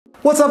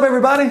What's up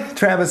everybody?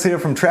 Travis here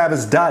from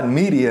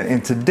Travis.media,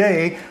 and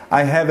today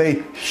I have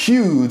a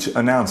huge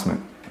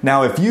announcement.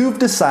 Now if you've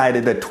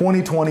decided that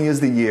 2020 is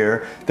the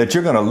year that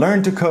you're going to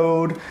learn to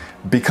code,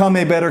 become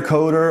a better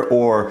coder,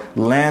 or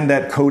land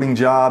that coding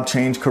job,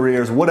 change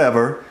careers,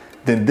 whatever,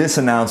 then this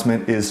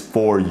announcement is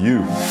for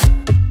you.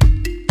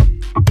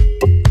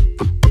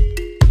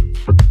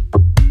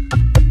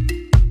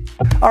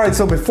 Alright,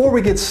 so before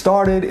we get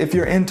started, if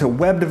you're into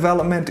web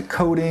development,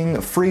 coding,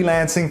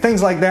 freelancing,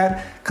 things like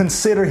that,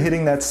 consider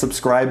hitting that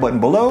subscribe button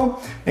below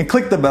and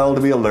click the bell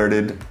to be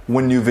alerted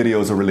when new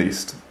videos are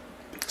released.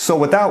 So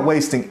without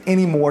wasting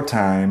any more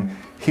time,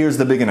 here's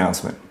the big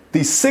announcement. The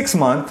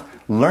 6-month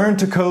Learn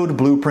to Code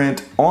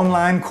Blueprint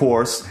online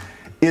course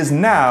is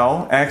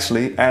now,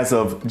 actually, as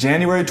of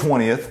January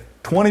 20th,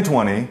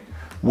 2020,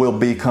 will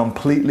be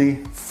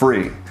completely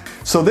free.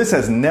 So this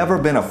has never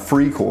been a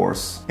free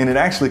course, and it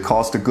actually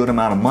costs a good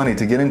amount of money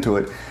to get into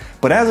it.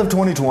 But as of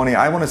 2020,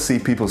 I want to see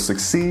people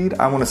succeed.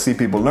 I want to see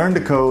people learn to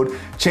code,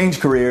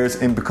 change careers,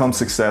 and become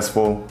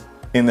successful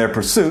in their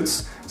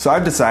pursuits. So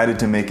I've decided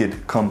to make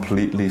it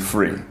completely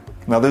free.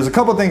 Now there's a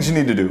couple things you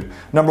need to do.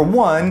 Number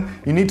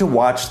one, you need to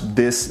watch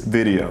this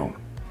video.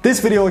 This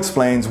video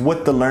explains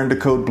what the Learn to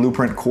Code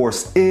Blueprint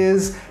course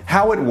is,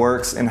 how it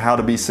works, and how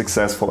to be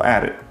successful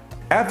at it.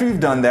 After you've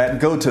done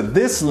that, go to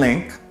this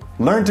link,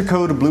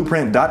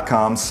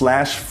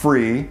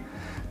 learntocodeblueprint.com/free,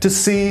 to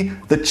see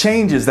the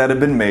changes that have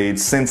been made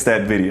since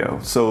that video.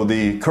 So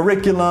the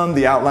curriculum,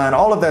 the outline,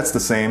 all of that's the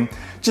same.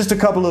 Just a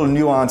couple little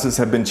nuances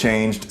have been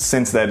changed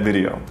since that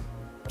video.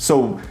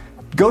 So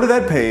go to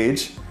that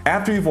page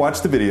after you've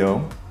watched the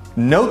video,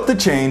 note the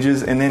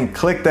changes, and then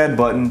click that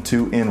button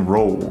to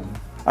enroll.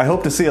 I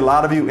hope to see a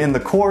lot of you in the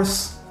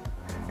course,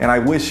 and I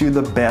wish you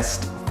the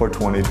best for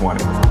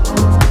 2020.